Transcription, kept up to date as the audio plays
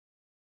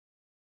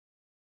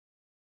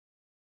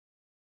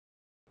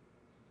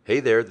Hey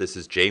there, this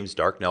is James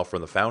Darknell from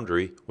the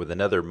Foundry with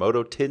another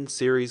Modo 10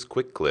 series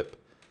quick clip.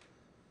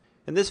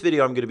 In this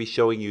video I'm going to be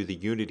showing you the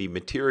Unity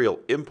material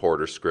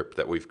importer script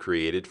that we've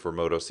created for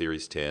Modo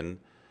Series 10.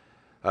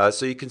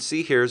 So you can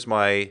see here's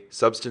my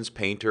Substance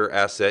Painter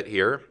asset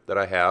here that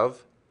I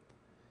have.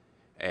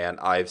 And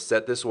I've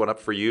set this one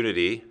up for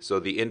Unity, so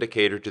the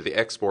indicator to the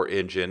export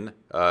engine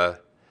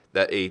that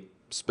a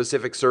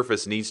specific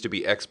surface needs to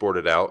be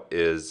exported out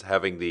is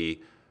having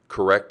the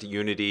correct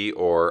Unity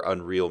or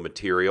Unreal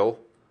material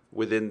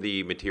within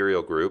the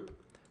material group.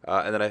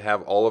 And then I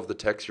have all of the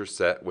textures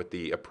set with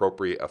the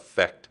appropriate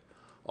effect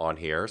on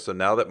here. So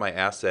now that my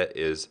asset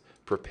is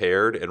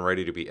prepared and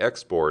ready to be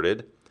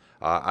exported,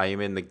 I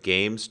am in the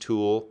Games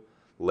tool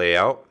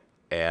layout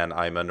and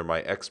I'm under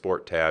my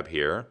Export tab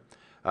here.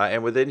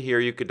 And within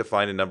here you could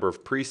define a number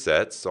of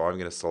presets. So I'm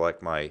going to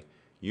select my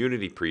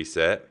Unity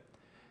preset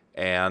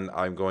and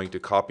I'm going to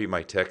copy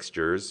my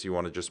textures. You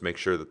want to just make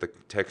sure that the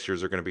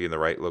textures are going to be in the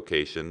right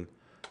location,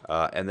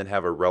 and then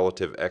have a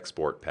relative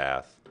export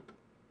path.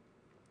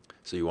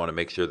 So you want to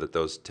make sure that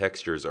those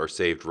textures are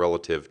saved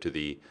relative to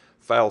the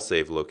file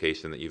save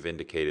location that you've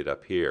indicated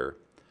up here.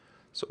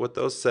 So with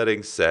those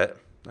settings set, I'm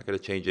not going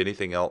to change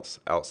anything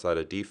else outside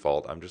of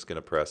default. I'm just going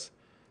to press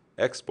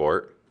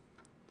export,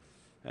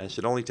 and it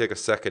should only take a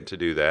second to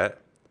do that.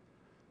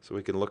 So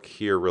we can look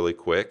here really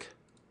quick.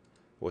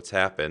 What's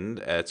happened,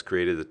 it's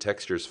created the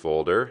textures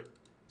folder.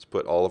 It's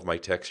put all of my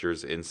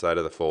textures inside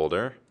of the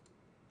folder.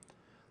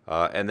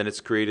 And then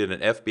it's created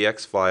an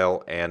FBX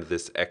file and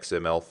this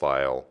XML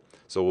file.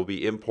 So we'll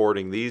be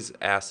importing these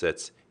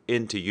assets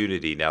into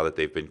Unity now that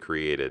they've been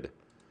created.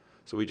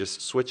 So we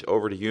just switch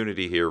over to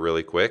Unity here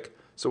really quick.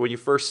 So when you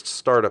first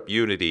start up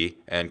Unity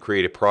and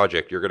create a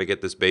project, you're going to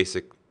get this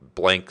basic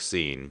blank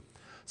scene.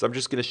 So I'm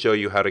just going to show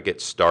you how to get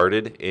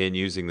started in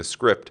using the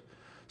script.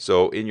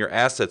 So in your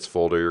assets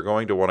folder, you're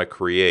going to want to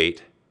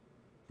create,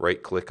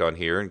 right click on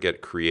here and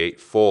get create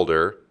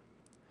folder.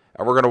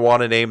 And we're going to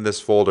want to name this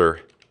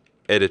folder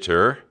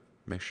editor.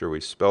 Make sure we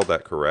spelled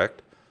that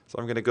correct. So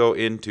I'm going to go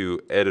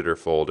into editor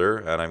folder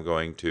and I'm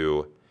going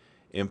to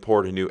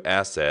import a new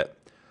asset.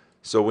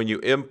 So when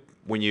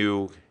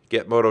you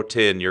get Modo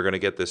 10, you're going to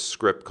get this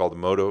script called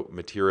Modo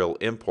Material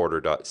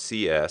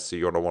Importer.cs. So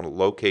you're going to want to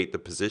locate the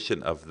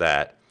position of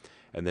that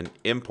and then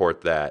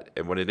import that.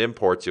 And when it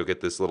imports, you'll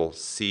get this little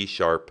C#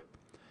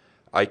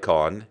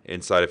 icon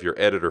inside of your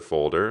editor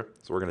folder.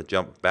 So we're going to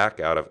jump back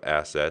out of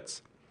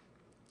assets.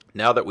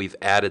 Now that we've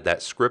added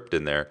that script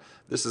in there,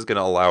 this is going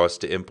to allow us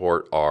to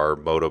import our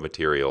Modo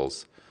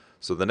materials.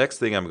 So the next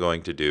thing I'm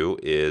going to do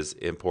is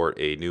import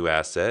a new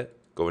asset,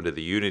 go into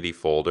the Unity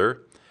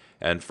folder,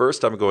 and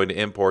first I'm going to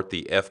import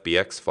the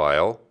FBX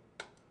file,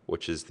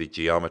 which is the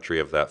geometry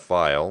of that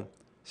file.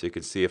 So you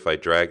can see if I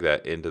drag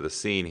that into the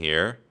scene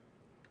here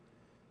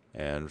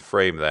and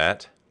frame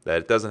that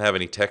it doesn't have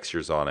any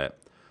textures on it.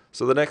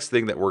 So the next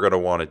thing that we're going to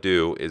want to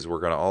do is we're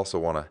going to also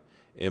want to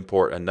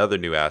import another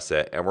new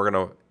asset, and we're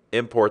going to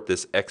import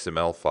this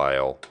XML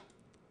file.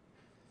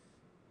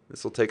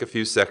 This will take a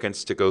few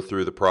seconds to go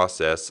through the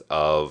process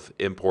of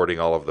importing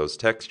all of those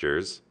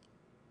textures.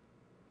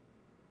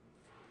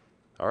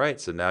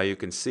 Alright, so now you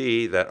can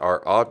see that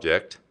our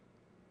object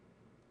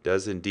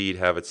does indeed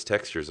have its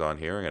textures on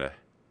here. I'm going to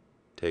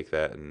take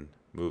that and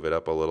move it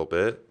up a little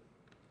bit.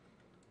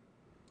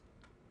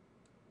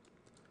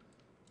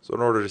 So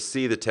in order to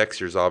see the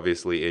textures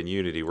obviously in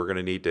Unity, we're going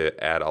to need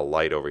to add a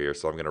light over here.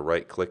 So I'm going to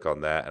right click on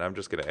that and I'm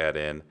just going to add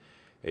in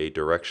a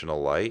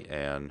directional light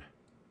and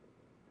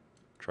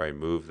try and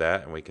move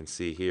that, and we can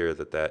see here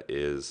that that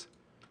is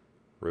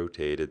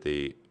rotated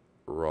the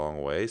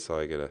wrong way. So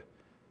I gotta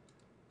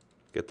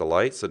get the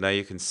light. So now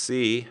you can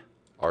see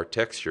our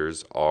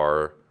textures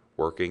are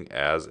working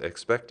as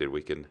expected.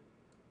 We can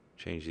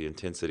change the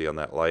intensity on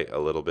that light a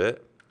little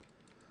bit.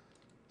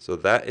 So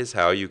that is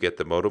how you get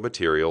the Modo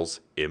materials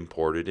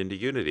imported into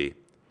Unity.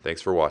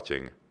 Thanks for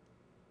watching.